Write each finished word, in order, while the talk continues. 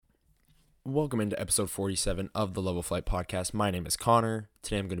Welcome into episode 47 of the Level Flight Podcast. My name is Connor.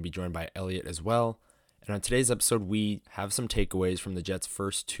 Today I'm going to be joined by Elliot as well. And on today's episode, we have some takeaways from the Jets'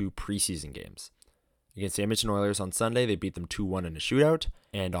 first two preseason games. Against the Edmonton Oilers on Sunday, they beat them 2-1 in a shootout.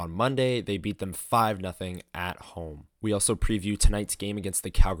 And on Monday, they beat them 5-0 at home. We also preview tonight's game against the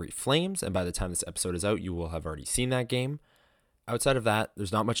Calgary Flames. And by the time this episode is out, you will have already seen that game. Outside of that,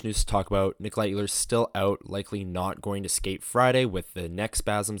 there's not much news to talk about. Nikolai Ehlers still out, likely not going to skate Friday with the neck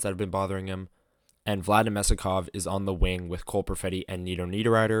spasms that have been bothering him. And Vladimir Messikov is on the wing with Cole Perfetti and Nito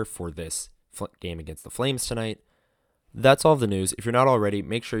Niederreiter for this game against the Flames tonight. That's all of the news. If you're not already,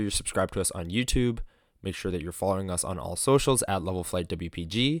 make sure you're subscribed to us on YouTube. Make sure that you're following us on all socials at Level Flight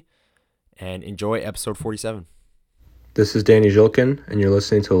WPG. And enjoy episode 47. This is Danny Jilkin, and you're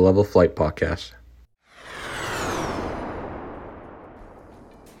listening to the Level Flight Podcast.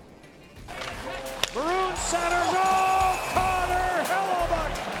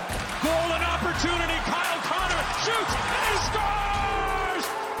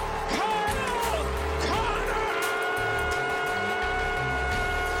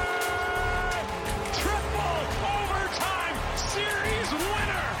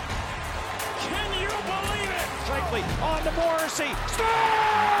 On to Morrissey, scores!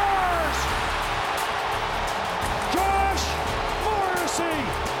 Josh Morrissey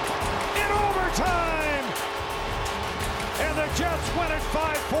in overtime! And the Jets win it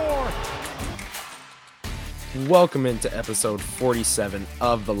 5-4. Welcome into episode 47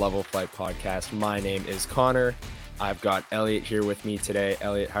 of the Level Flight Podcast. My name is Connor. I've got Elliot here with me today.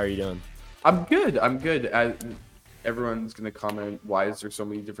 Elliot, how are you doing? I'm good. Everyone's gonna comment, why is there so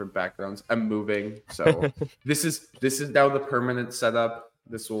many different backgrounds? I'm moving, so this is now the permanent setup.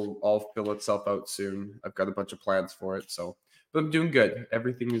 This will all fill itself out soon. I've got a bunch of plans for it, but I'm doing good.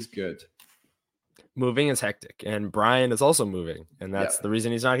 Everything is good. Moving is hectic, and Brian is also moving, and that's the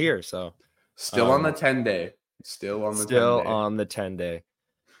reason he's not here. So still on the 10-day. Still on the 10-day.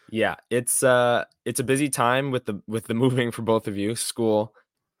 Yeah, it's a busy time with the moving for both of you, school,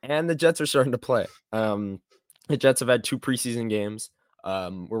 and the Jets are starting to play. The Jets have had two preseason games.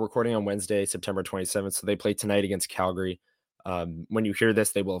 We're recording on Wednesday, September 27th, so they play tonight against Calgary. When you hear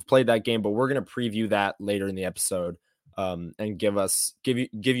this, they will have played that game, but we're going to preview that later in the episode and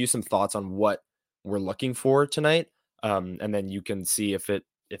give you some thoughts on what we're looking for tonight, and then you can see if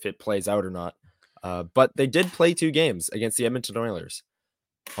it plays out or not. But they did play two games against the Edmonton Oilers.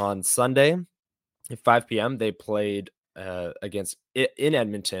 On Sunday at 5 p.m., they played in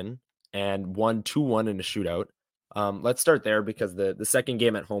Edmonton and won 2-1 in a shootout. Let's start there because the second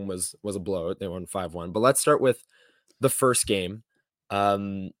game at home was a blowout. They won 5-1. But let's start with the first game.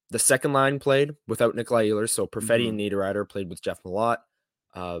 The second line played without Nikolai Ehlers, so Perfetti and Niederreiter played with Jeff Malott.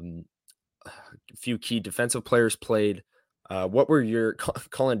 A few key defensive players played. What were your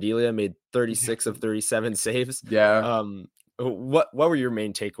Colin Delia made 36 of 37 saves? Yeah. What were your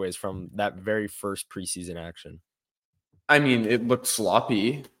main takeaways from that very first preseason action? I mean, it looked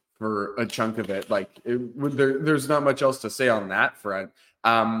sloppy for a chunk of it. There's not much else to say on that front.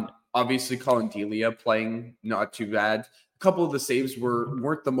 Obviously, Colin Delia playing not too bad. A couple of the saves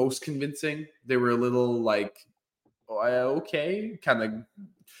weren't the most convincing. They were a little okay, kind of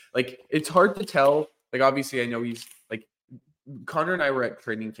it's hard to tell. Obviously, I know he's Connor and I were at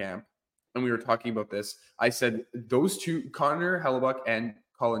training camp and we were talking about this. I said those two, Connor Hellebuyck and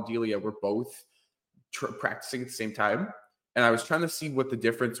Colin Delia, were both practicing at the same time. And I was trying to see what the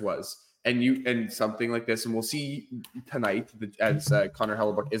difference was. And something like this, and we'll see tonight as Connor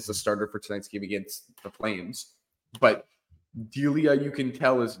Hellebuyck is the starter for tonight's game against the Flames. But Delia, you can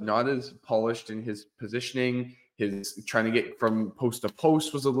tell, is not as polished in his positioning. His trying to get from post to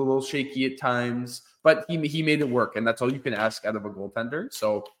post was a little shaky at times, but he made it work, and that's all you can ask out of a goaltender.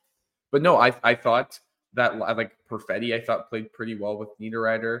 So, but no, I thought that Perfetti, I thought played pretty well with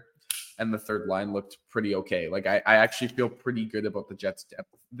Niederreiter. And the third line looked pretty okay. I actually feel pretty good about the Jets'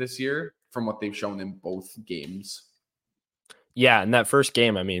 depth this year from what they've shown in both games. Yeah, in that first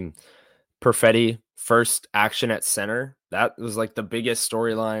game, I mean, Perfetti, first action at center, that was the biggest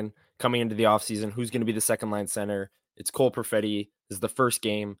storyline coming into the offseason. Who's going to be the second line center? It's Cole Perfetti. This is the first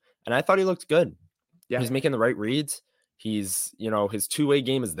game, and I thought he looked good. Yeah. He's making the right reads. He's, his two-way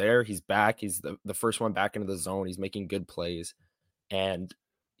game is there. He's back. He's the first one back into the zone. He's making good plays. And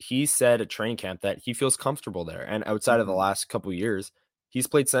he said at training camp that he feels comfortable there. And outside of the last couple of years, he's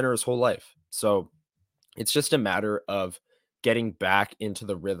played center his whole life. So it's just a matter of getting back into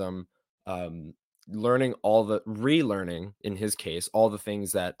the rhythm, relearning in his case, all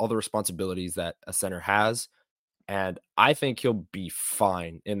the responsibilities that a center has. And I think he'll be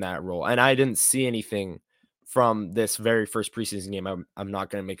fine in that role. And I didn't see anything from this very first preseason game. I'm not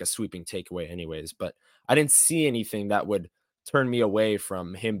going to make a sweeping takeaway anyways, but I didn't see anything that would turn me away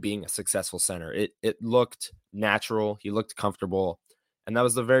from him being a successful center. It looked natural. He looked comfortable, and that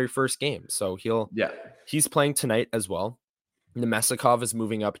was the very first game. So he's playing tonight as well. Nemestikov is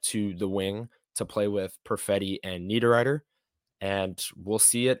moving up to the wing to play with Perfetti and Niederreiter, and we'll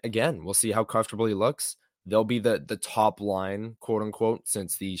see it again. We'll see how comfortable he looks. They'll be the top line, quote unquote,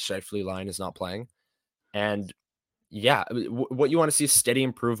 since the Scheifele line is not playing. And yeah, what you want to see is steady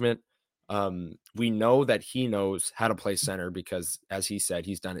improvement. We know that he knows how to play center because, as he said,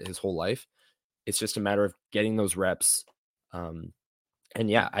 he's done it his whole life. It's just a matter of getting those reps. And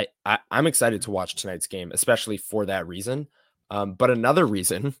yeah, I'm excited to watch tonight's game, especially for that reason. But another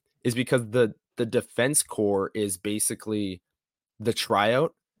reason is because the defense core is basically the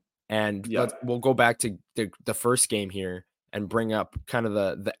tryout. And we'll go back to the first game here and bring up kind of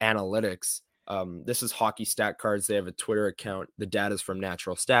the analytics. This is Hockey Stat Cards. They have a Twitter account. The data is from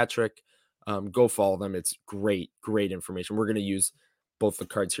Natural Stat Trick. Go follow them. It's great information. We're going to use both the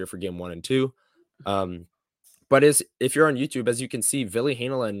cards here for game 1 and 2. But if you're on YouTube, as you can see, Ville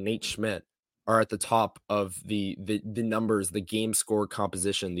Heinola and Nate Schmidt are at the top of the numbers, the game score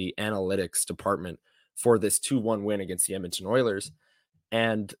composition, the analytics department for this 2-1 win against the Edmonton Oilers.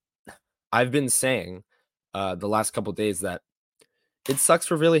 And I've been saying the last couple of days that it sucks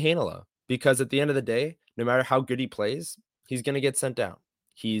for Ville Heinola because at the end of the day, no matter how good he plays, he's going to get sent down.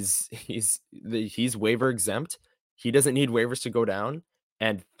 He's waiver exempt. He doesn't need waivers to go down,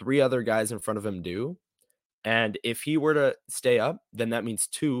 and 3 other guys in front of him do. And if he were to stay up, then that means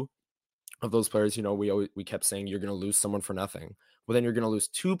 2 of those players, we kept saying you're going to lose someone for nothing. Well, then you're going to lose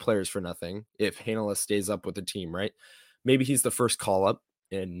 2 players for nothing if Heinola stays up with the team, right? Maybe he's the first call up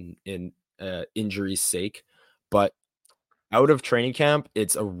in injury's sake, but out of training camp,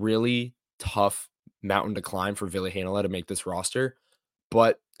 it's a really tough mountain to climb for Ville Heinola to make this roster,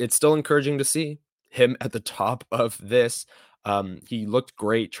 but it's still encouraging to see him at the top of this. He looked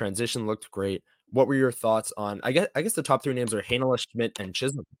great. Transition looked great. What were your thoughts on, I guess the top 3 names are Heinola, Schmidt, and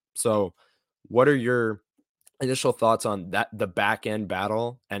Chisholm. So what are your initial thoughts on the back end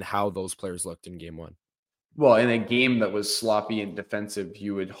battle and how those players looked in game 1? Well, in a game that was sloppy and defensive,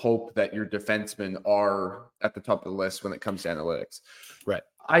 you would hope that your defensemen are at the top of the list when it comes to analytics. Right.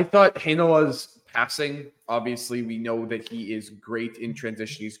 I thought Heinola's passing, obviously, we know that he is great in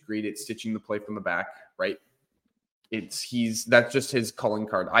transition. He's great at stitching the play from the back, right? That's just his calling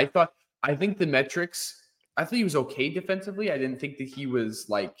card. I think the metrics, I thought he was okay defensively. I didn't think that he was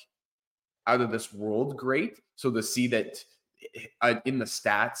like out of this world great. So to see that in the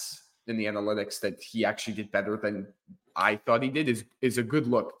stats, in the analytics, that he actually did better than I thought he did is a good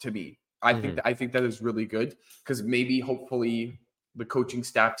look to me. I think that is really good because hopefully the coaching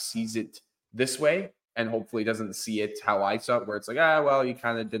staff sees it this way and hopefully doesn't see it how I saw it, where it's like, well, he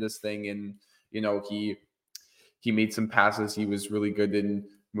kind of did his thing and he made some passes. He was really good in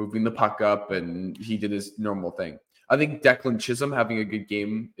moving the puck up and he did his normal thing. I think Declan Chisholm having a good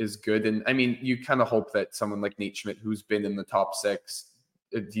game is good. And I mean, you kind of hope that someone like Nate Schmidt, who's been in the top 6,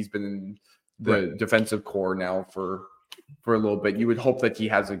 he's been in the defensive core now for a little bit, you would hope that he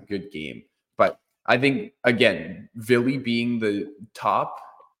has a good game. But I think, again, Ville being the top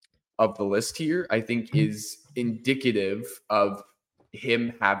of the list here, I think is indicative of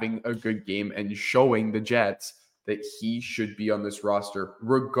him having a good game and showing the Jets that he should be on this roster,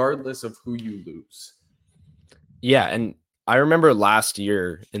 regardless of who you lose. Yeah, and I remember last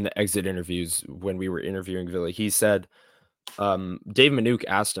year in the exit interviews when we were interviewing Ville, he said, Dave Minuk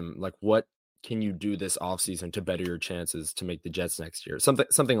asked him, like, what can you do this offseason to better your chances to make the Jets next year?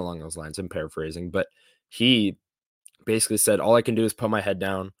 Something along those lines. I'm paraphrasing, but he basically said, all I can do is put my head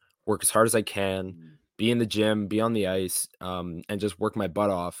down, work as hard as I can, be in the gym, be on the ice, and just work my butt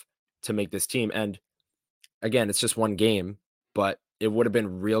off to make this team. And again, it's just one game, but it would have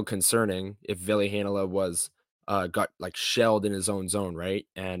been real concerning if Ville Heinola was got like shelled in his own zone, right?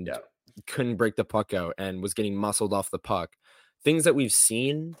 And couldn't break the puck out and was getting muscled off the puck. Things that we've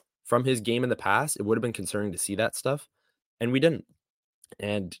seen from his game in the past, it would have been concerning to see that stuff, and we didn't.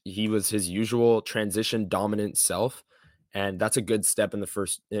 And he was his usual transition dominant self, and that's a good step in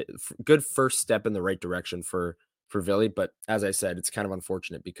the good first step in the right direction for Ville. But as I said, it's kind of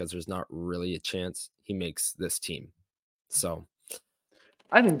unfortunate because there's not really a chance he makes this team. So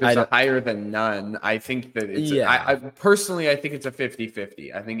I think there's a higher than none. I think that it's I personally I think it's a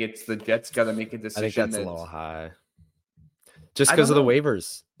 50-50. I think it's the Jets got to make a decision. I think that's a little high. Just because of the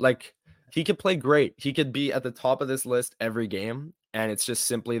waivers. Like, he could play great. He could be at the top of this list every game, and it's just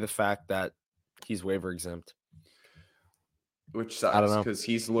simply the fact that he's waiver exempt. which I don't sucks know. because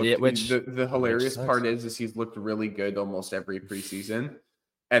he's looked. Yeah, which The hilarious sucks. part is he's looked really good almost every preseason,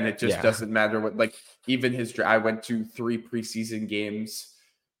 and it just Yeah. doesn't matter what. Like even I went to 3 preseason games,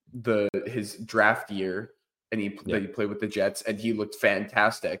 his draft year, and he played with the Jets, and he looked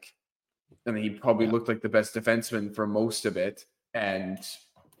fantastic, and he probably looked like the best defenseman for most of it, and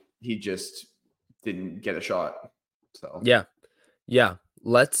he just didn't get a shot. So yeah.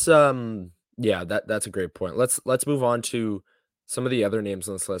 Let's that's a great point. Let's move on to some of the other names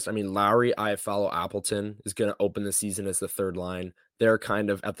on this list. I mean, Lowry, Iafallo, Appleton is going to open the season as the third line. They're kind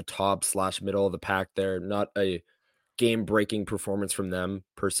of at the top / middle of the pack there. Not a game-breaking performance from them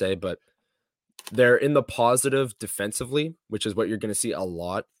per se, but they're in the positive defensively, which is what you're going to see a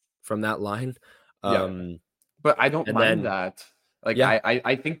lot from that line. But I don't mind that. Like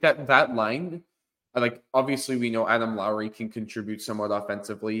I think that line, like obviously we know Adam Lowry can contribute somewhat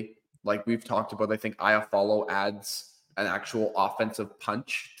offensively. Like we've talked about, I think Iafallo adds an actual offensive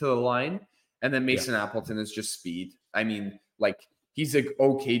punch to the line, and then Mason Appleton is just speed. I mean, like he's an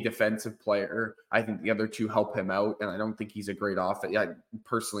okay defensive player. I think the other two help him out, and I don't think he's a great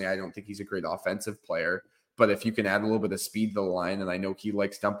personally, I don't think he's a great offensive player. But if you can add a little bit of speed to the line, and I know he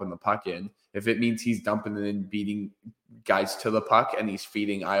likes dumping the puck in, if it means he's dumping it and beating guys to the puck, and he's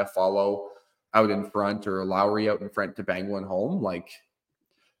feeding Iafallo out in front or Lowry out in front to bang one home, like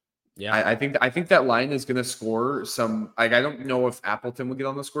I think that line is going to score some. Like I don't know if Appleton will get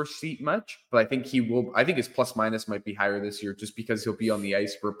on the score sheet much, but I think he will. I think his plus minus might be higher this year, just because he'll be on the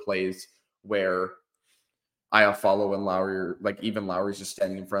ice for plays where Iafallo and Lowry, like even Lowry's just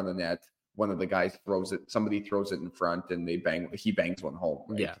standing in front of the net. One of the guys throws it, somebody throws it in front, and he bangs one home.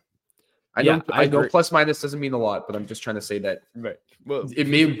 Right? Yeah. I know plus minus doesn't mean a lot, but I'm just trying to say that well, it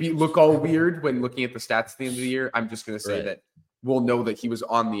may look all weird when looking at the stats at the end of the year. I'm just going to say that we'll know that he was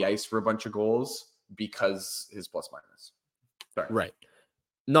on the ice for a bunch of goals because his plus minus. Sorry. Right.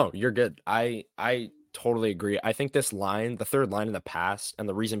 No, you're good. I totally agree. I think this line, the third line in the past, and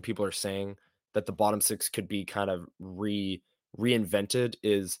the reason people are saying that the bottom six could be kind of reinvented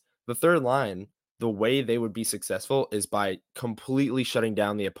is the third line. The way they would be successful is by completely shutting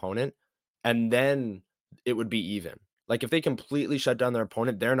down the opponent, and then it would be even. Like if they completely shut down their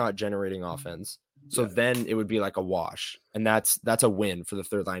opponent, they're not generating offense. So then it would be like a wash, and that's a win for the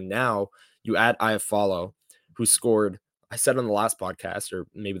third line. Now you add Iafallo, who scored, I said on the last podcast, or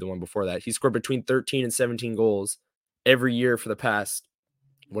maybe the one before that, he scored between 13 and 17 goals every year for the past,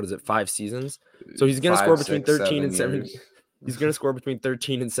 5 seasons? So he's going to score between 13 and 17. He's going to score between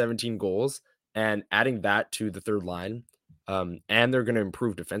 13 and 17 goals, and adding that to the third line, and they're going to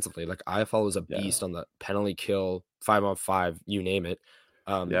improve defensively. Like Iafallo is a beast on the penalty kill, 5-on-5, you name it.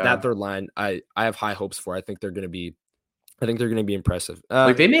 That third line, I have high hopes for. I think they're going to be impressive.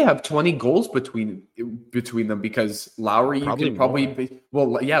 Like they may have 20 goals between them because Lowry, you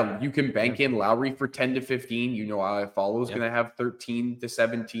can you can bank in Lowry for 10 to 15. You know, Iafallo is going to have 13 to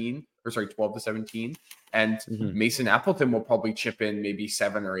 17, or sorry, 12 to 17. And Mason Appleton will probably chip in maybe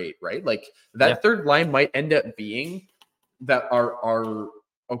 7 or 8, right? Like that third line might end up being that are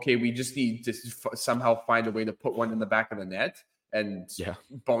okay. We just need to somehow find a way to put one in the back of the net. And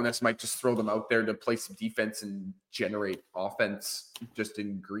Bonus might just throw them out there to play some defense and generate offense just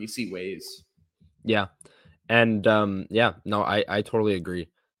in greasy ways. Yeah. And I totally agree.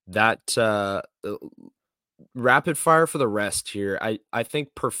 That rapid fire for the rest here. I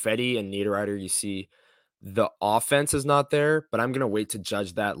think Perfetti and Niederreiter, you see the offense is not there, but I'm going to wait to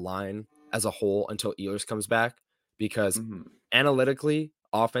judge that line as a whole until Ehlers comes back, because analytically,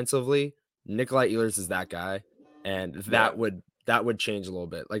 offensively, Nikolai Ehlers is that guy. And that would change a little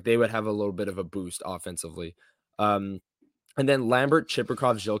bit. Like they would have a little bit of a boost offensively. And then Lambert,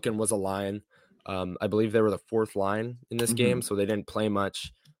 Chiprikov, Zhilkin was a line. I believe they were the fourth line in this game, so they didn't play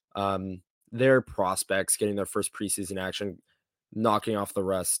much. Their prospects getting their first preseason action, knocking off the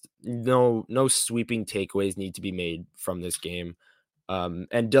rest. No sweeping takeaways need to be made from this game. And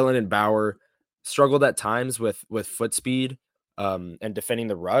Dylan and Bauer struggled at times with foot speed. And defending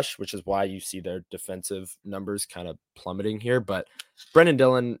the rush, which is why you see their defensive numbers kind of plummeting here. But Brendan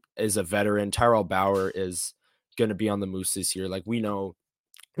Dillon is a veteran. Tyrell Bauer is going to be on the Moose this year. Like we know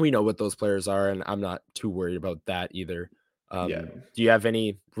what those players are, and I'm not too worried about that either. Do you have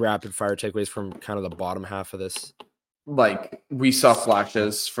any rapid fire takeaways from kind of the bottom half of this? Like we saw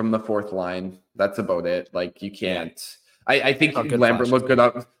flashes from the fourth line. That's about it. Like you can't. I think Lambert looked good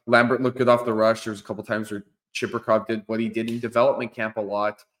up. Lambert looked good off the rush. There's a couple times where Chiprikov did what he did in development camp a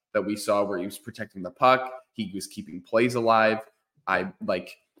lot that we saw, where he was protecting the puck. He was keeping plays alive. I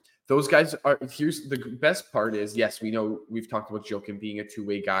like those guys are. Here's the best part is, yes, we know we've talked about Jokin being a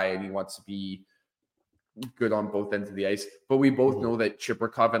two-way guy and he wants to be good on both ends of the ice. But we both know that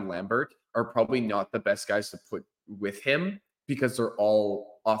Chibrikov and Lambert are probably not the best guys to put with him because they're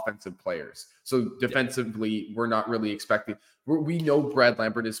all offensive players. So defensively, we're not really expecting. We know Brad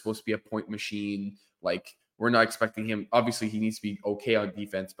Lambert is supposed to be a point machine. Like, we're not expecting him. Obviously, he needs to be okay on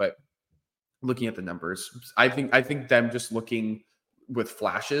defense, but looking at the numbers, I think them just looking with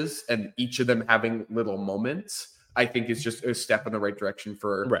flashes and each of them having little moments, I think is just a step in the right direction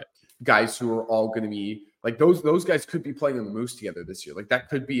for guys who are all going to be like those guys could be playing in the Moose together this year. Like, that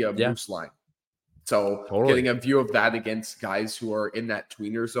could be a Moose line. So getting a view of that against guys who are in that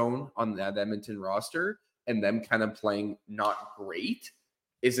tweener zone on that Edmonton roster and them kind of playing not great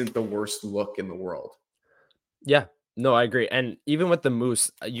isn't the worst look in the world. Yeah, no, I agree. And even with the Moose,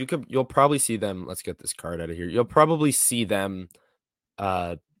 you'll probably see them. Let's get this card out of here. You'll probably see them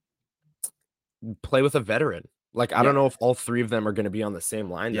play with a veteran. Like, I don't know if all three of them are going to be on the same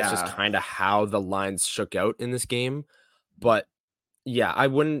line. That's just kind of how the lines shook out in this game. But yeah, I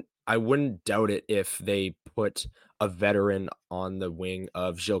wouldn't doubt it if they put a veteran on the wing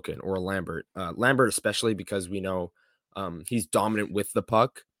of Zhilkin or Lambert. Lambert especially, because we know he's dominant with the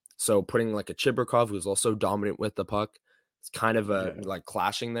puck. So putting like a Chibrikov, who's also dominant with the puck, it's kind of like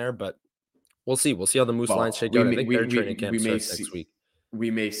clashing there. But we'll see. We'll see how the Moose lines shake out. I think their training camp starts next week.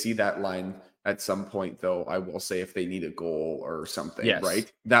 We may see that line at some point, though. I will say, if they need a goal or something,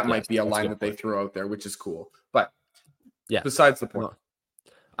 right? That might be a line that they throw out there, which is cool. But besides the point.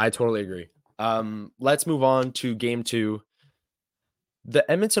 I totally agree. Let's move on to game 2.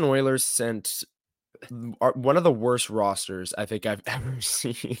 The Edmonton Oilers sent one of the worst rosters I think I've ever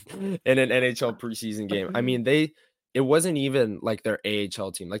seen in an NHL preseason game. I mean, it wasn't even like their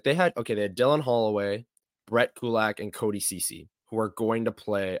AHL team. Like, they had Dylan Holloway, Brett Kulak, and Cody Ceci, who are going to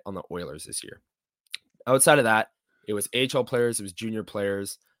play on the Oilers this year. Outside of that, it was AHL players, it was junior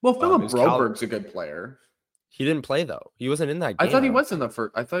players. Well, Philip Broberg's a good player. He didn't play, though. He wasn't in that game. I thought he was in the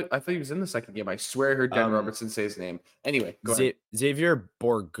first. I thought he was in the second game. I swear I heard Dan Robertson say his name. Anyway, go ahead. Xavier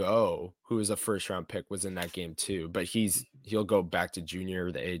Bourgault, who was a first-round pick, was in that game too. But he'll go back to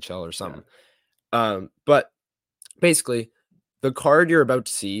junior, the AHL or something. But basically, the card you're about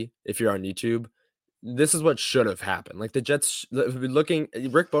to see, if you're on YouTube, this is what should have happened. Like, the Jets,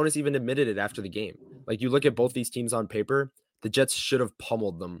 Rick Bowness even admitted it after the game. Like, you look at both these teams on paper, the Jets should have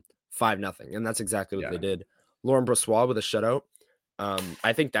pummeled them 5-0, and that's exactly what they did. Laurent Brossoit with a shutout.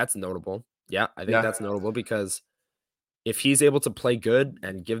 I think that's notable. Yeah, I think that's notable because if he's able to play good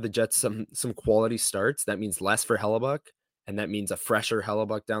and give the Jets some quality starts, that means less for Hellebuck, and that means a fresher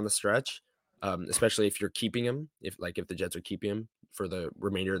Hellebuck down the stretch, especially if you're keeping him, if the Jets are keeping him for the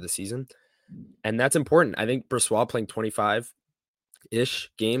remainder of the season. And that's important. I think Brossoit playing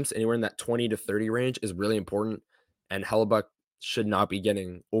 25-ish games, anywhere in that 20 to 30 range, is really important, and Hellebuck should not be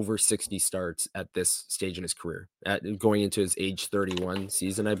getting over 60 starts at this stage in his career, going into his age 31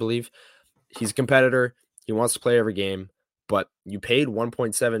 season, I believe. He's a competitor. He wants to play every game, but you paid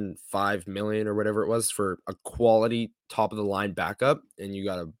 $1.75 million or whatever it was for a quality top of the line backup, and you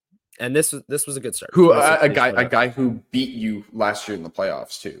got to. And this was a good start. A guy who beat you last year in the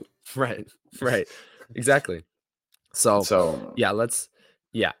playoffs too. Right, exactly. So yeah, let's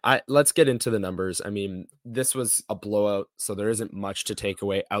get into the numbers. I mean, this was a blowout, so there isn't much to take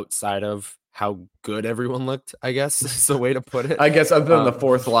away outside of how good everyone looked, I guess is the way to put it. I guess other than the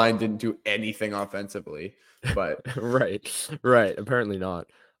fourth line didn't do anything offensively, but right. Apparently not.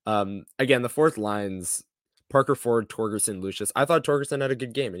 Again, the fourth lines, Parker Ford, Torgerson, Lucius. I thought Torgerson had a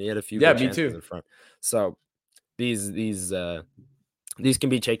good game, and he had a few good chances in front. So these can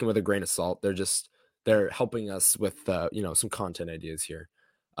be taken with a grain of salt. They're helping us with some content ideas here.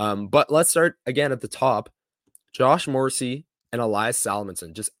 But let's start again at the top. Josh Morrissey and Elias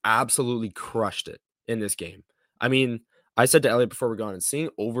Salomonsson just absolutely crushed it in this game. I mean, I said to Elliot before we go on, and seeing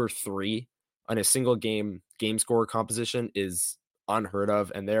over 3 on a single game score composition is unheard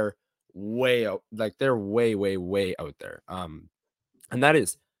of, and they're way out, like they're way out there. And that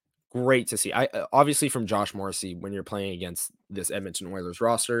is great to see. I obviously from Josh Morrissey, when you're playing against this Edmonton Oilers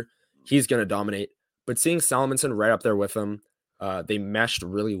roster, he's going to dominate. But seeing Salomonsson right up there with him, they meshed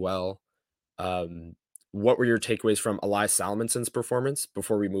really well. What were your takeaways from Elias Salomonsson's performance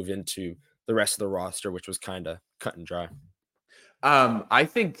before we move into the rest of the roster, which was kind of cut and dry? I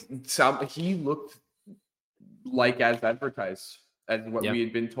think he looked like as advertised, as what we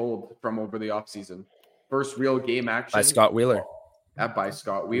had been told from over the offseason. First real game action by Scott Wheeler. By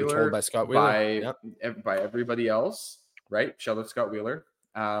Scott Wheeler. Told by Scott Wheeler. By everybody else, right? Shout out Scott Wheeler.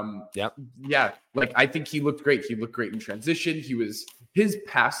 Like I think he looked great. He looked great in transition. His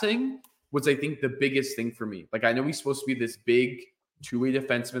passing was, I think, the biggest thing for me. Like, I know he's supposed to be this big two-way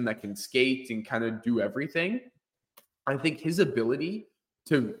defenseman that can skate and kind of do everything. I think his ability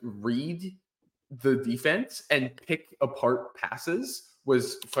to read the defense and pick apart passes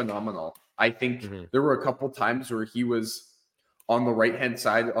was phenomenal. I think there were a couple times where he was on the right-hand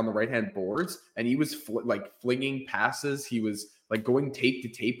side, on the right-hand boards, and he was flinging passes. He was like going tape to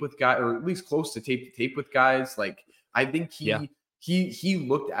tape with guys, or at least close to tape with guys. Like, I think he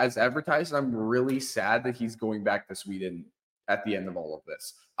looked as advertised. And I'm really sad that he's going back to Sweden at the end of all of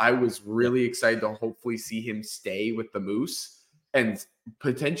this. I was really excited to hopefully see him stay with the Moose and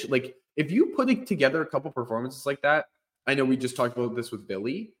potentially, like, if you put together a couple performances like that, I know we just talked about this with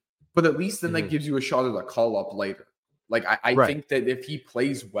Billy, but at least then that gives you a shot at a call up later. Like, I think that if he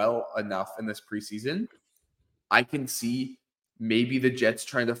plays well enough in this preseason, I can see maybe the Jets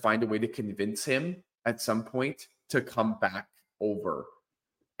trying to find a way to convince him at some point to come back over.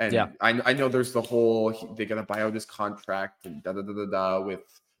 And I know there's the whole, they got to buy out his contract and with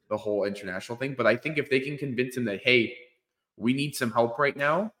the whole international thing. But I think if they can convince him that, hey, we need some help right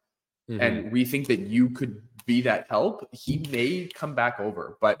now, and we think that you could be that help, he may come back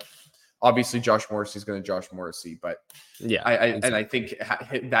over. But obviously Josh Morrissey is going to Josh Morrissey. But I think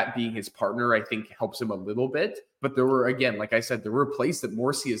that being his partner, I think helps him a little bit. But there were, again, like I said, there were plays that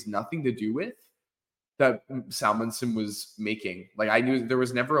Morrissey has nothing to do with that Salmonson was making. Like, I knew there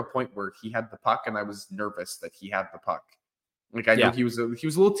was never a point where he had the puck and I was nervous that he had the puck. Like, I know he was a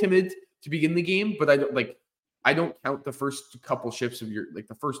little timid to begin the game, but I don't count the first couple shifts of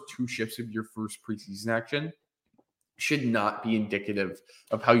the first two shifts of your first preseason action should not be indicative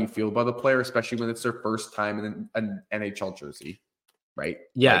of how you feel about a player, especially when it's their first time in an NHL jersey. Right.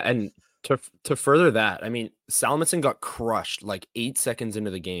 Yeah. And to further that, I mean, Salmonson got crushed like 8 seconds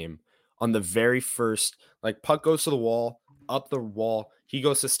into the game. On the very first, like, puck goes to the wall, up the wall, he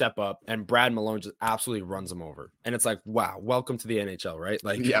goes to step up, and Brad Malone just absolutely runs him over. And it's like, wow, welcome to the NHL, right?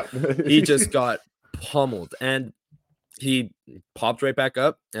 Like, he just got pummeled, and he popped right back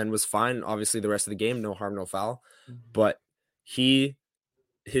up and was fine. Obviously, the rest of the game, no harm, no foul. But his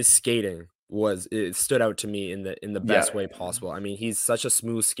skating it stood out to me in the best way possible. I mean, he's such a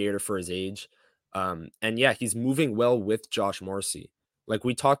smooth skater for his age. And he's moving well with Josh Morrissey. Like,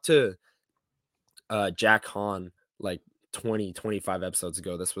 we talked to Jack Hahn like 25 episodes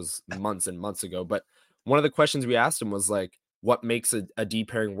ago. This was months and months ago. But one of the questions we asked him was like, what makes a D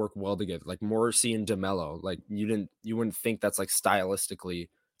pairing work well together? Like Morrissey and DeMello. Like, you wouldn't think that's like stylistically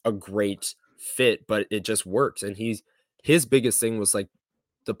a great fit, but it just works. And his biggest thing was like,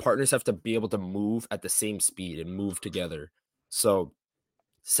 the partners have to be able to move at the same speed and move together. So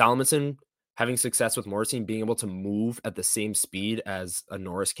Salmonson having success with Morrissey and being able to move at the same speed as a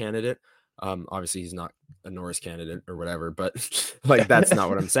Norris candidate. Obviously he's not a Norris candidate or whatever, but like, that's not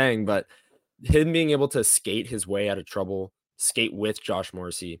what I'm saying. But him being able to skate his way out of trouble, skate with Josh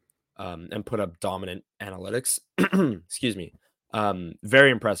Morrissey, and put up dominant analytics, excuse me.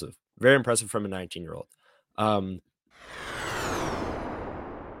 Very impressive from a 19-year-old.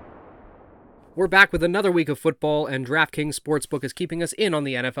 We're back with another week of football, and DraftKings Sportsbook is keeping us in on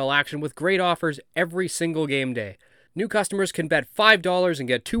the NFL action with great offers every single game day. New customers can bet $5 and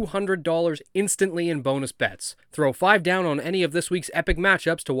get $200 instantly in bonus bets. Throw $5 down on any of this week's epic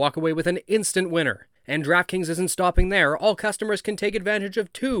matchups to walk away with an instant winner. And DraftKings isn't stopping there. All customers can take advantage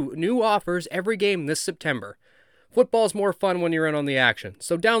of 2 new offers every game this September. Football's more fun when you're in on the action,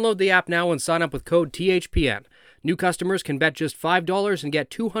 so download the app now and sign up with code THPN. New customers can bet just $5 and get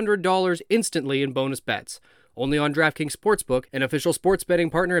 $200 instantly in bonus bets. Only on DraftKings Sportsbook, an official sports betting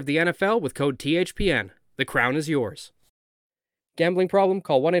partner of the NFL, with code THPN. The crown is yours. Gambling problem?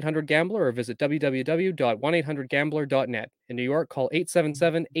 Call 1-800-GAMBLER or visit www.1800gambler.net. In New York, call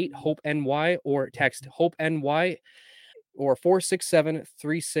 877-8-HOPE-NY or text HOPE-NY or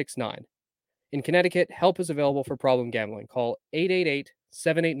 467-369. In Connecticut, help is available for problem gambling. Call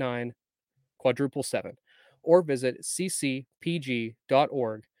 888-789-777 or visit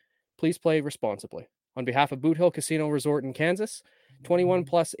ccpg.org. Please play responsibly. On behalf of Boot Hill Casino Resort in Kansas, 21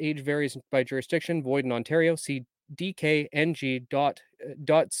 plus, age varies by jurisdiction, void in Ontario. See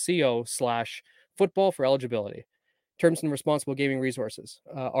dkng.co/football for eligibility. Terms and responsible gaming resources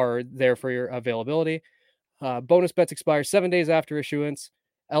are there for your availability. Bonus bets expire 7 days after issuance.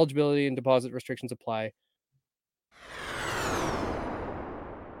 Eligibility and deposit restrictions apply.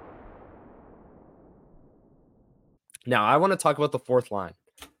 Now, I want to talk about the fourth line.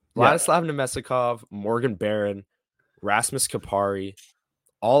 Vladislav Nemestikov, Morgan Barron, Rasmus Kapari,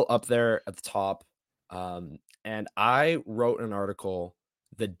 all up there at the top. And I wrote an article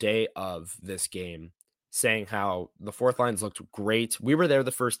the day of this game saying how the fourth lines looked great. We were there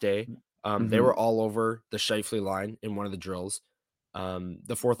the first day. They were all over the Scheifele line in one of the drills.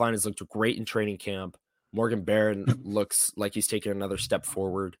 The fourth line has looked great in training camp. Morgan Barron looks like he's taken another step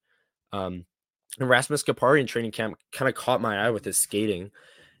forward. And Rasmus Kupari in training camp kind of caught my eye with his skating.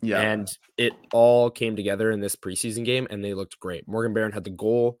 Yeah. And it all came together in this preseason game, and they looked great. Morgan Barron had the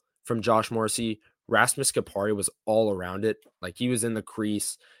goal from Josh Morrissey. Rasmus Kupari was all around it. Like, he was in the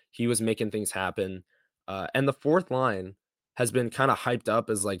crease. He was making things happen. And the fourth line has been kind of hyped up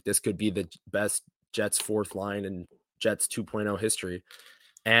as like this could be the best Jets fourth line in Jets 2.0 history.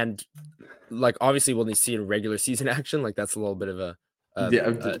 And like, obviously we'll need to see in regular season action. Like, that's a little bit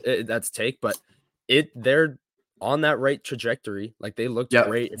of that's take, but they're on that right trajectory. Like, they looked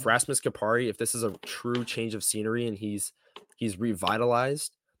great. If Rasmus Kupari, if this is a true change of scenery and he's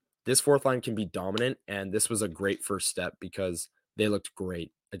revitalized, this fourth line can be dominant. And this was a great first step because they looked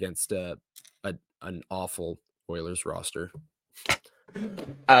great against an awful Oilers roster.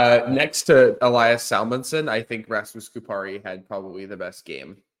 Next to Elias Salmonson, I think Rasmus Kupari had probably the best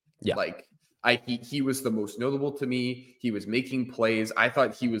game. Yeah. Like, he was the most notable to me. He was making plays. I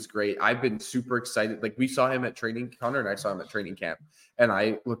thought he was great. I've been super excited. Like, we saw him at Connor and I saw him at training camp. And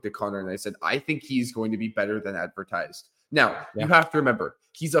I looked at Connor and I said, I think he's going to be better than advertised. Now, you have to remember,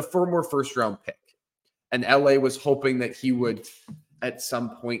 he's a former first-round pick. And LA was hoping that he would at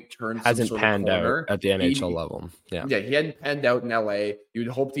some point turn hasn't some sort panned of corner. out at the NHL level. Yeah, he hadn't panned out in LA. You'd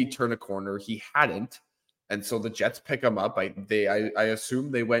hoped he'd turn a corner. He hadn't. And so the Jets pick him up. I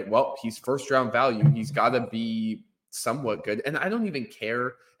assume they went, well, he's first round value. He's got to be somewhat good. And I don't even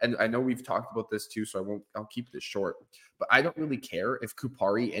care. And I know we've talked about this too, so I'll keep this short. But I don't really care if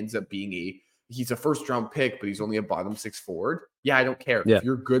Kupari ends up being he's a first round pick, but he's only a bottom six forward. Yeah, I don't care. Yeah. If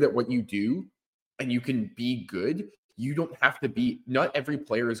you're good at what you do and you can be good, you don't have to be, not every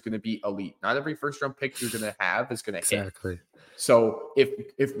player is going to be elite. Not every first round pick you're going to have is going to hit. So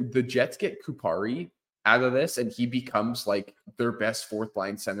if the Jets get Kupari out of this and he becomes like their best fourth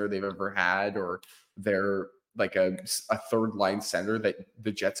line center they've ever had, or they're like a third line center that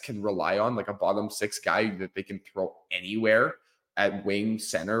the Jets can rely on, like a bottom six guy that they can throw anywhere at wing,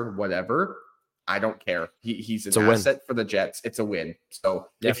 center, whatever, I don't care. He's an asset for the Jets. It's a win. So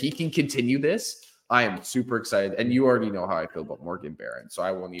if he can continue this, I am super excited. And you already know how I feel about Morgan Barron, so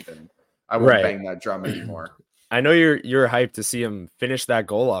I won't bang that drum anymore. I know you're hyped to see him finish that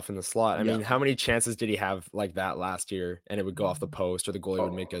goal off in the slot. I mean, how many chances did he have like that last year, and it would go off the post, or the goalie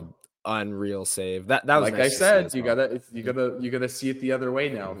would make an unreal save? That was like nice I said, you gotta see it the other way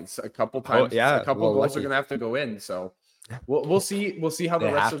now. It's a couple times, a couple goals are gonna have to go in. So we'll see how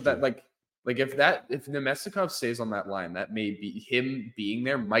the rest of that like if Nemestikov stays on that line, that may be him being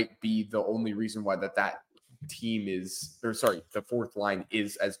there might be the only reason why that team the fourth line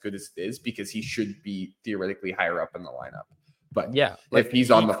is as good as it is, because he should be theoretically higher up in the lineup. But if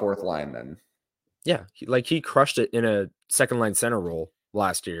he's on the fourth line, then he crushed it in a second line center role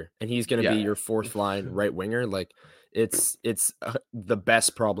last year, and he's going to be your fourth line right winger. Like, it's the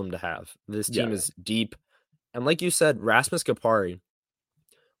best problem to have. This team is deep, and like you said, Rasmus Kupari,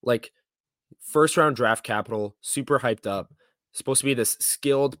 like, first round draft capital, super hyped up, supposed to be this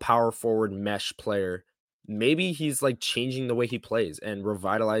skilled power forward mesh player. Maybe he's like changing the way he plays and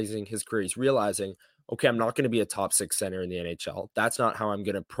revitalizing his career. He's realizing, okay, I'm not going to be a top six center in the NHL. That's not how I'm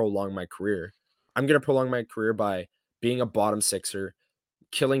going to prolong my career. I'm going to prolong my career by being a bottom sixer,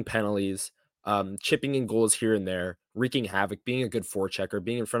 killing penalties, chipping in goals here and there, wreaking havoc, being a good forechecker,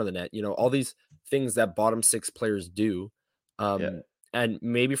 being in front of the net, all these things that bottom six players do. And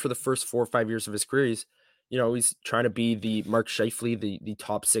maybe for the first 4 or 5 years of his career, he's trying to be the Mark Scheifele, the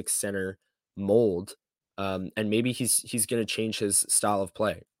top six center mold. And maybe he's going to change his style of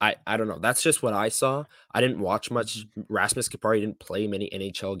play. I don't know. That's just what I saw. I didn't watch much. Rasmus Kupari didn't play many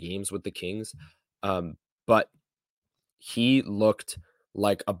NHL games with the Kings. But he looked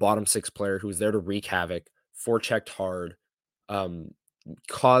like a bottom six player who was there to wreak havoc, forechecked hard,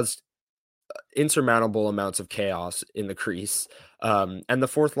 caused insurmountable amounts of chaos in the crease. And the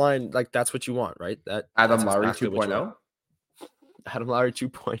fourth line, like, that's what you want, right? Adam Lowry 2.0. Adam Lowry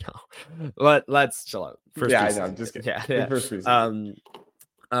 2.0. Let's chill out. I know. I'm just kidding. Yeah. First preseason.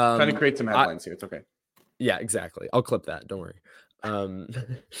 Trying to create some headlines here. It's okay. Yeah, exactly. I'll clip that. Don't worry.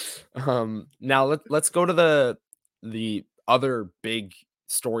 Now let's go to the other big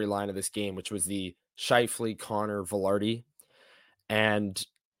storyline of this game, which was the Scheifele, Connor, Vilardi. And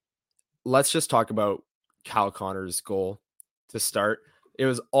let's just talk about Kyle Connor's goal to start. It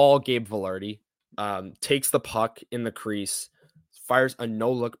was all Gabe Vilardi. Takes the puck in the crease, fires a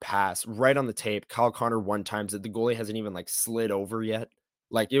no-look pass right on the tape. Kyle Connor one times it. The goalie hasn't even like slid over yet.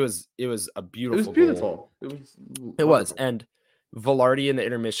 Like, it was a beautiful. It was beautiful. Goal. It was. And Vilardi in the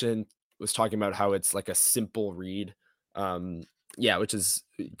intermission was talking about how it's like a simple read. Yeah, which is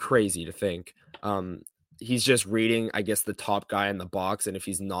crazy to think. He's just reading, I guess, the top guy in the box, and if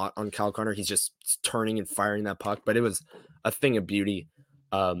he's not on Kyle Connor, he's just turning and firing that puck. But it was a thing of beauty.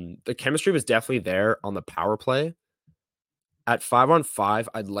 The chemistry was definitely there on the power play. At 5-on-5,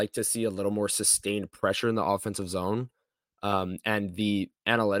 I'd like to see a little more sustained pressure in the offensive zone. And the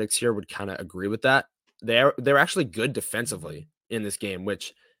analytics here would kind of agree with that. They're actually good defensively in this game,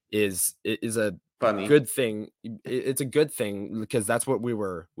 which is a Funny. good thing. It's a good thing because that's what we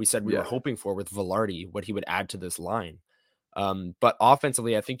said we were Yeah. hoping for with Velarde, what he would add to this line. But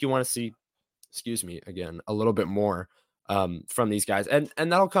offensively, I think you want to see, again, a little bit more from these guys, and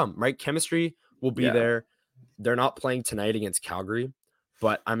that'll come, right? Chemistry will be there. They're not playing tonight against Calgary,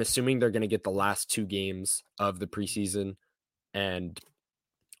 but I'm assuming they're going to get the last 2 games of the preseason, and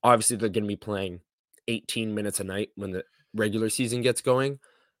obviously they're going to be playing 18 minutes a night when the regular season gets going.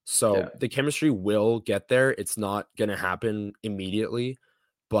 So the chemistry will get there. It's not going to happen immediately,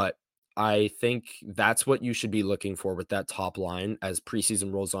 but I think that's what you should be looking for with that top line as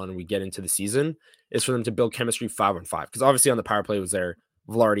preseason rolls on and we get into the season, is for them to build chemistry 5-on-5. Because obviously on the power play was there.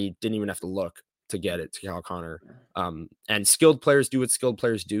 Velarde didn't even have to look to get it to Kyle Connor. And skilled players do what skilled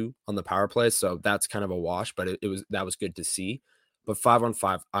players do on the power play. So that's kind of a wash, but that was good to see. But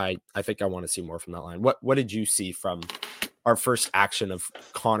 5-on-5, I think I want to see more from that line. What did you see from our first action of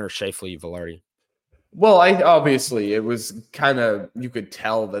Connor, Scheifele, Velarde? Well, obviously it was kind of, you could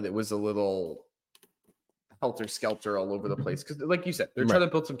tell that it was a little helter-skelter all over the place. Because like you said, they're trying to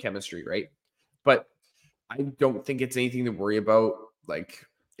build some chemistry, right? But I don't think it's anything to worry about. Like,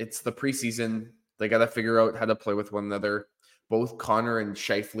 it's the preseason. They got to figure out how to play with one another. Both Connor and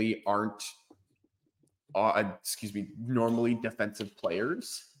Scheifele aren't, normally defensive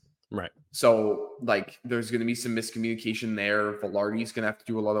players. Right. So, like, there's going to be some miscommunication there. Velarde's going to have to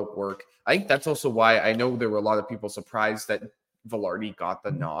do a lot of work. I think that's also why I know there were a lot of people surprised that Velarde got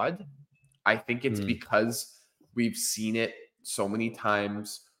the nod. I think it's because we've seen it so many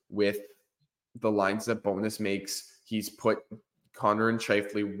times with the lines that Bonus makes. He's put Connor and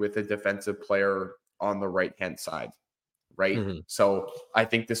Scheifele with a defensive player on the right-hand side, right? Mm-hmm. So I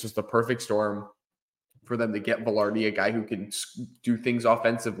think this was the perfect storm for them to get Velarde, a guy who can do things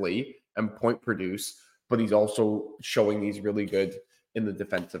offensively and point produce, but he's also showing he's really good in the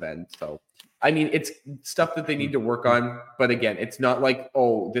defensive end. So, I mean, it's stuff that they need to work on. But again, it's not like,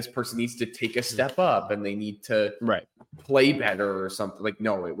 oh, this person needs to take a step up and they need to play better or something. Like,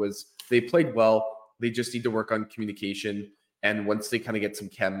 no, they played well. They just need to work on communication. And once they kind of get some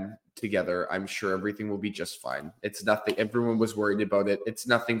chem together, I'm sure everything will be just fine. It's nothing. Everyone was worried about it. It's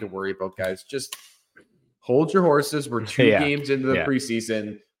nothing to worry about, guys. Just hold your horses. We're 2 games into the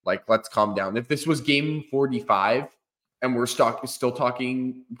preseason. Like, let's calm down. If this was game 45 and we're still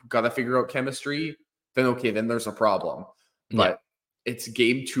talking, got to figure out chemistry, then okay, then there's a problem. But it's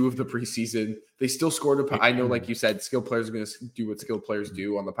game 2 of the preseason. They still scored I know, like you said, skilled players are going to do what skilled players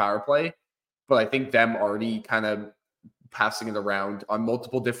do on the power play. But I think them already kind of passing it around on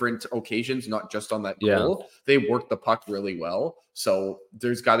multiple different occasions, not just on that goal. They worked the puck really well. So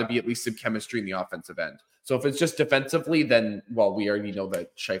there's got to be at least some chemistry in the offensive end. So if it's just defensively, then, well, we already know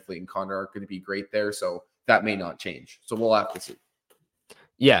that Scheifele and Connor are going to be great there. So that may not change. So we'll have to see.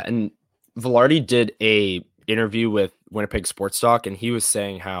 Yeah. And Velarde did a interview with Winnipeg Sports Talk, and he was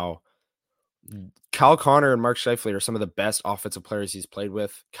saying how Kyle Connor and Mark Scheifele are some of the best offensive players he's played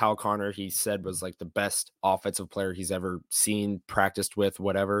with. Kyle Connor, he said, was like the best offensive player he's ever seen, practiced with,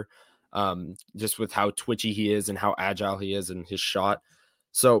 whatever. Just with how twitchy he is and how agile he is in his shot.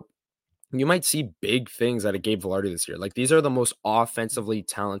 So you might see big things out of Gabe Velarde this year. Like, these are the most offensively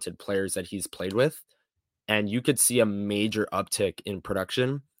talented players that he's played with, and you could see a major uptick in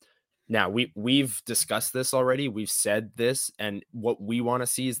production. Now, we've discussed this already. We've said this, and what we want to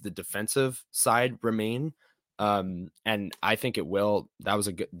see is the defensive side remain. And I think it will. That was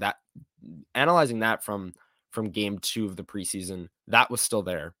analyzing that from game 2 of the preseason, that was still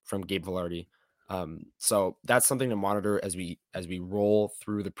there from Gabe Velarde. So that's something to monitor as we roll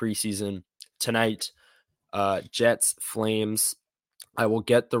through the preseason tonight. Jets, Flames. I will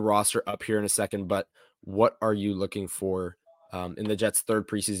get the roster up here in a second, but what are you looking for in the Jets' 3rd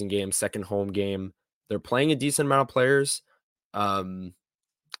preseason game, 2nd home game? They're playing a decent amount of players.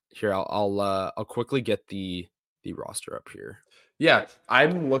 Here, I'll quickly get the roster up here. Yeah,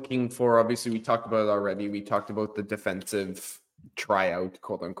 I'm looking for, obviously we talked about it already. We talked about the defensive tryout,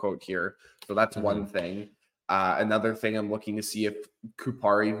 quote unquote, here. So that's one thing. Another thing, I'm looking to see if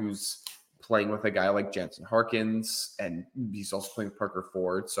Kupari, who's playing with a guy like Jansen Harkins, and he's also playing Parker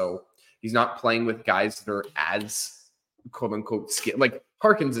Ford. So he's not playing with guys that are as quote unquote skill. Like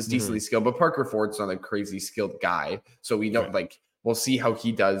Harkins is decently skilled, but Parker Ford's not a crazy skilled guy. So we know like we'll see how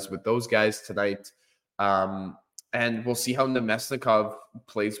he does with those guys tonight. And we'll see how Nemesnikov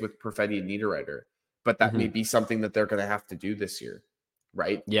plays with Perfetti and Niederreiter. But that may be something that they're going to have to do this year,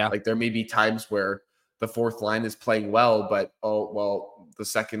 right? Yeah. Like there may be times where the fourth line is playing well, but the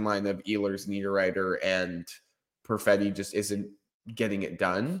second line of Ehlers, Niederreiter, and Perfetti just isn't getting it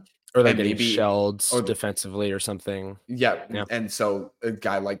done. Or they're getting shelled defensively or something. Yeah. And so a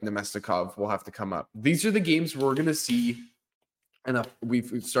guy like Nemesnikov will have to come up. These are the games where we're going to see enough.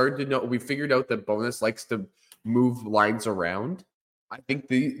 We've started to know, we figured out that Bonus likes to move lines around. I think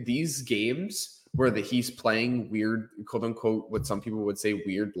these games where he's playing weird, quote unquote, what some people would say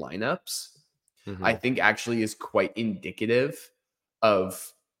weird lineups, I think actually is quite indicative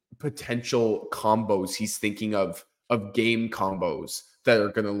of potential combos he's thinking of game combos that are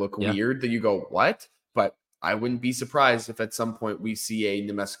going to look weird that you go, what? But I wouldn't be surprised if at some point we see a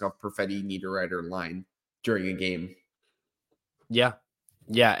Nemesnikov, Perfetti, Niederreiter line during a game. Yeah.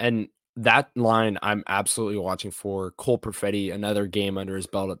 Yeah. And that line I'm absolutely watching for. Cole Perfetti, another game under his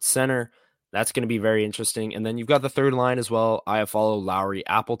belt at center. That's going to be very interesting. And then you've got the third line as well. Iafallo, Lowry,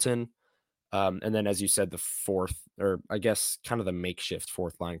 Appleton. And then, as you said, the fourth, or I guess kind of the makeshift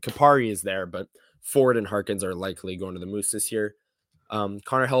fourth line. Kapari is there, but Ford and Harkins are likely going to the Moose this year.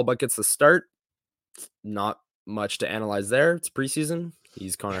 Connor Hellebuyck gets the start. Not much to analyze there. It's preseason.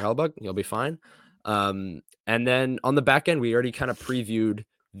 He's Connor Hellebuyck. He'll be fine. And then on the back end, we already kind of previewed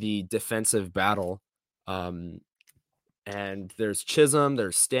the defensive battle. And there's Chisholm,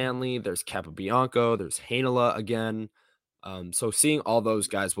 there's Stanley, there's Capobianco, there's Heinola again. So seeing all those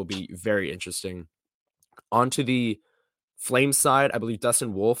guys will be very interesting. Onto the Flames side, I believe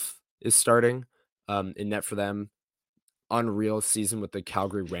Dustin Wolf is starting in net for them. Unreal season with the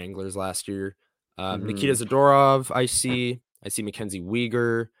Calgary Wranglers last year. Nikita Zadorov, I see Mackenzie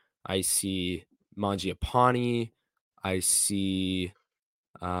Weegar. I see Mangiapane. I see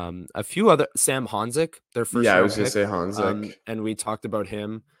a few other, Sam Honzik, their first round I was going to pick. say Honzik. And we talked about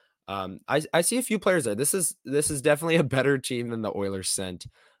him. I see a few players there. This is definitely a better team than the Oilers sent.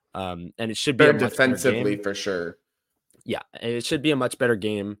 And it should be better defensively for sure. Yeah, it should be a much better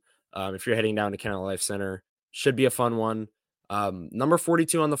game. If you're heading down to Canada Life Center, should be a fun one. Number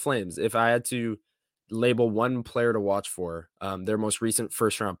 42 on the Flames. If I had to label one player to watch for, their most recent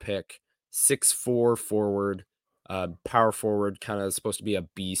first round pick, 6'4" forward, power forward, kind of supposed to be a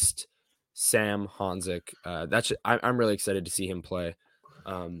beast. Sam Honzik. I'm really excited to see him play.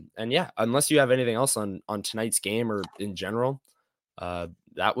 And yeah, unless you have anything else on tonight's game or in general,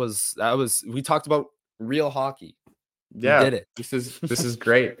 that was we talked about real hockey. Yeah, we did it. This is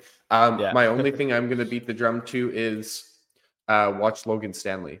great. My only thing I'm going to beat the drum to is watch Logan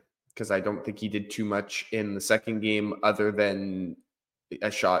Stanley, because I don't think he did too much in the second game other than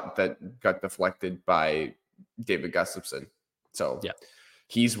a shot that got deflected by David Gustafsson. So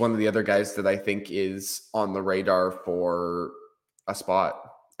he's one of the other guys that I think is on the radar for a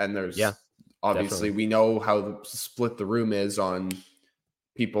spot. And there's obviously definitely. We know how split the room is on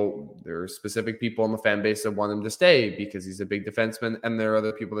people. There are specific people in the fan base that want him to stay because he's a big defenseman, and there are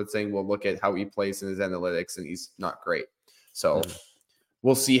other people that saying, well, look at how he plays in his analytics and he's not great. So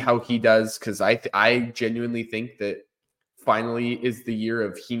we'll see how he does, because I genuinely think that finally is the year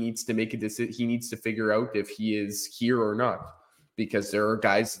of he needs to make a decision. He needs to figure out if he is here or not, because there are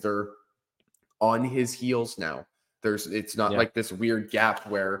guys that are on his heels now. It's not like this weird gap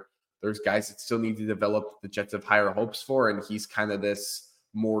where there's guys that still need to develop the Jets have higher hopes for, and he's kind of this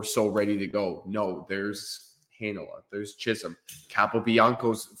more so ready to go. No, there's Heinola, there's Chisholm,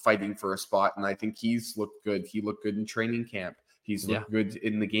 Capobianco's fighting for a spot, and I think he's looked good. He looked good in training camp. He's looked good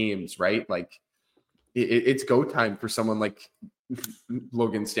in the games, right? Like it's go time for someone like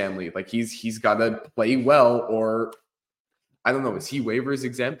Logan Stanley. Like he's got to play well, or I don't know. Is he waivers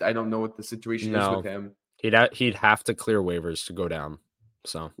exempt? I don't know what the situation is with him. He'd have to clear waivers to go down.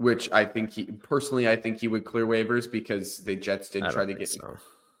 So, which I think he would clear waivers, because the Jets did try to get. So.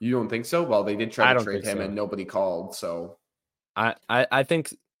 You don't think so? Well, they did try to trade him, and nobody called. So, I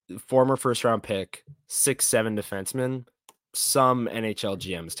think former first round pick, 6'7" defenseman, some NHL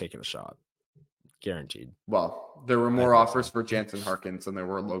GM's taking a shot, guaranteed. Well, there were more offers for Jansen Harkins than there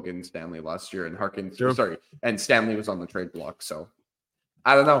were Logan Stanley last year, and and Stanley was on the trade block. So,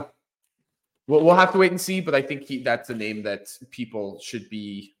 I don't know. We'll have to wait and see, but I think that's a name that people should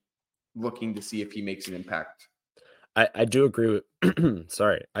be looking to see if he makes an impact. I do agree with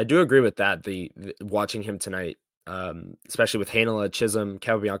I do agree with that. The watching him tonight, especially with Heinola, Chisholm,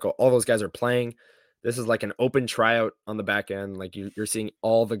 Capobianco, all those guys are playing. This is like an open tryout on the back end. Like you're seeing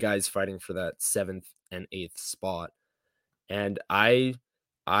all the guys fighting for that 7th and 8th spot. And I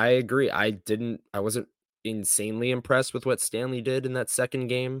agree. I wasn't insanely impressed with what Stanley did in that second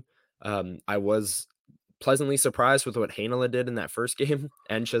game. I was pleasantly surprised with what Heinola did in that first game,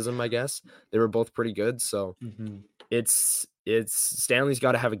 and Chisholm, I guess. They were both pretty good. So it's Stanley's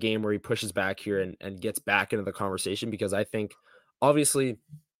got to have a game where he pushes back here and gets back into the conversation, because I think, obviously,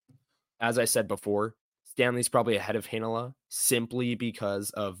 as I said before, Stanley's probably ahead of Heinola simply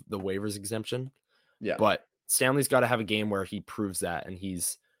because of the waivers exemption. Yeah. But Stanley's got to have a game where he proves that, and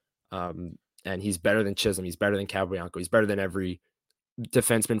he's better than Chisholm, he's better than Capobianco, he's better than every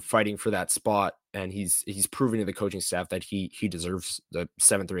defenseman fighting for that spot, and he's proving to the coaching staff that he deserves the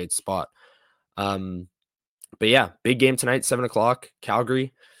 7th or 8th spot. But yeah, big game tonight, 7:00,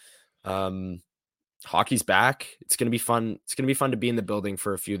 Calgary. Hockey's back. It's gonna be fun. It's gonna be fun to be in the building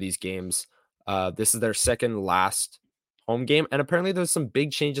for a few of these games. This is their second last home game, and apparently there's some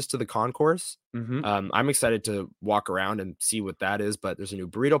big changes to the concourse. I'm excited to walk around and see what that is, but there's a new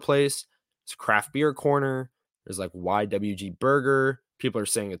burrito place, it's a craft beer corner, there's like YWG Burger. People are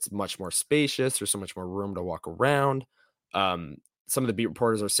saying it's much more spacious, there's so much more room to walk around. Some of the beat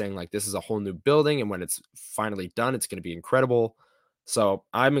reporters are saying like this is a whole new building, and when it's finally done, it's going to be incredible. So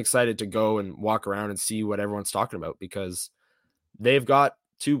I'm excited to go and walk around and see what everyone's talking about, because they've got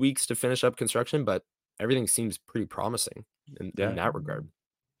 2 weeks to finish up construction, but everything seems pretty promising in that regard.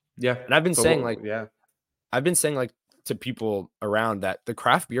 Yeah. And I've been saying I've been saying to people around that the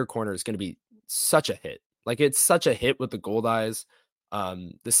craft beer corner is going to be such a hit. Like, it's such a hit with the Gold Eyes.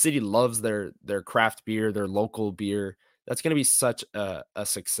 The city loves their craft beer, their local beer. That's going to be such a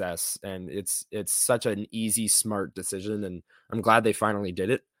success, and it's such an easy, smart decision, and I'm glad they finally did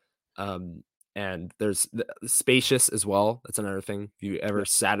it. And there's spacious as well. That's another thing. If you ever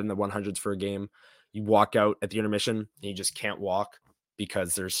sat in the 100s for a game, you walk out at the intermission and you just can't walk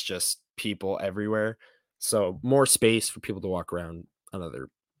because there's just people everywhere. So more space for people to walk around.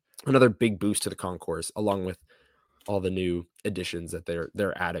 Another big boost to the concourse, along with all the new additions that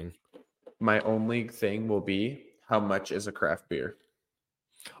they're adding. My only thing will be, how much is a craft beer?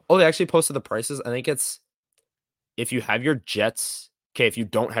 Oh, they actually posted the prices. I think it's, if you have your Jets. Okay, if you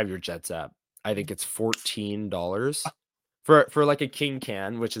don't have your Jets app, I think it's $14 for like a King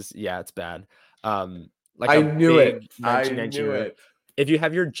can, which is, it's bad. Like I knew it. If you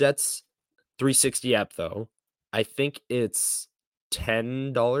have your Jets 360 app though, I think it's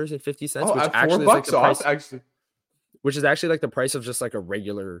 $10.50, which actually is like the price, actually, which is actually like the price of just like a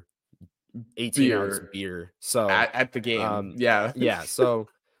regular 18-ounce beer. So at the game, yeah. So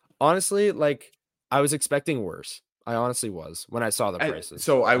honestly, like, I was expecting worse. I honestly was when I saw the prices.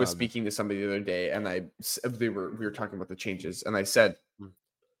 So I was speaking to somebody the other day, and we were talking about the changes, and I said,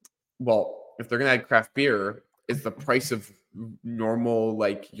 well, if they're gonna add craft beer, is the price of normal,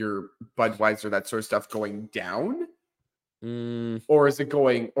 like your Budweiser, that sort of stuff, going down? Or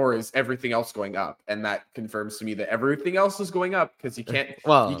is everything else going up? And that confirms to me that everything else is going up, because you can't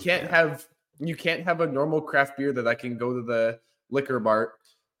have a normal craft beer that I can go to the liquor mart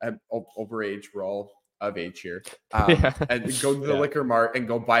at overage. We're all of age here, and go to the liquor mart and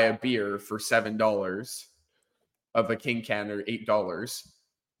go buy a beer for $7 of a King can, or $8,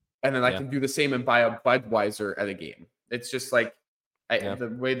 and then I can do the same and buy a Budweiser at a game. It's just like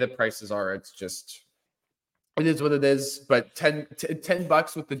the way the prices are. It's just, it is what it is. But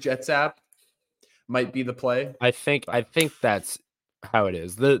 $10 with the Jets app might be the play. I think that's how it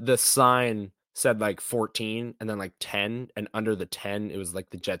is. The sign said like 14 and then like 10, and under the 10 it was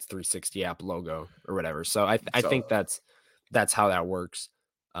like the Jets 360 app logo or whatever. So I think that's how that works.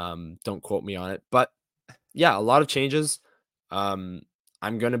 Don't quote me on it, but yeah, a lot of changes.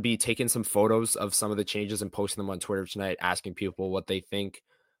 I'm going to be taking some photos of some of the changes and posting them on Twitter tonight, asking people what they think,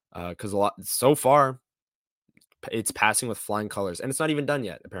 because a lot so far it's passing with flying colors, and it's not even done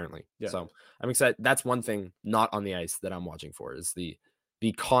yet apparently. So I'm excited. That's one thing not on the ice that I'm watching for, is the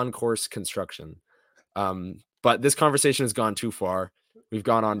concourse construction. But this conversation has gone too far. We've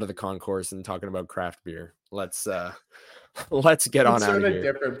gone on to the concourse and talking about craft beer. Let's get on out of here. A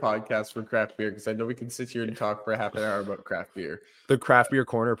different podcast for craft beer, because I know we can sit here and talk for half an hour about craft beer. The Craft Beer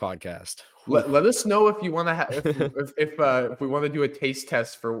Corner podcast. Let us know if you want to if we want to do a taste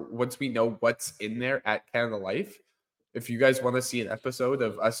test for, once we know what's in there at Canada Life. If you guys want to see an episode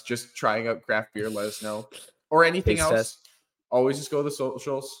of us just trying out craft beer, let us know. Or anything taste else. Test. Always just go to the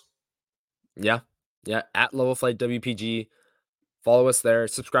socials. Yeah. At Level Flight WPG. Follow us there.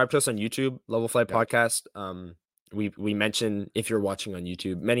 Subscribe to us on YouTube, Level Flight Podcast. We mention, if you're watching on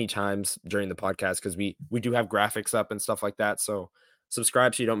YouTube, many times during the podcast, because we do have graphics up and stuff like that. So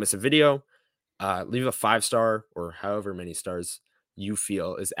subscribe so you don't miss a video. Leave a 5-star or however many stars you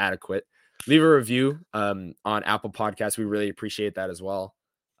feel is adequate. leave a review on Apple Podcasts. We really appreciate that as well.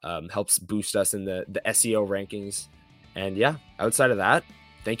 Helps boost us in the SEO rankings. And yeah, outside of that,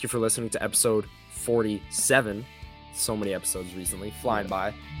 thank you for listening to episode 47. So many episodes recently, flying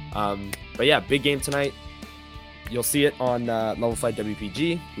by. But yeah, big game tonight. You'll see it on Level Flight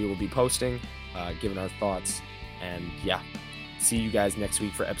WPG. We will be posting, giving our thoughts. And yeah, see you guys next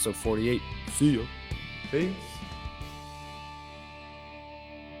week for episode 48. See ya. Peace.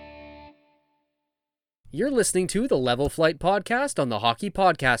 You're listening to the Level Flight Podcast on the Hockey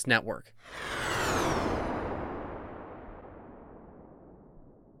Podcast Network.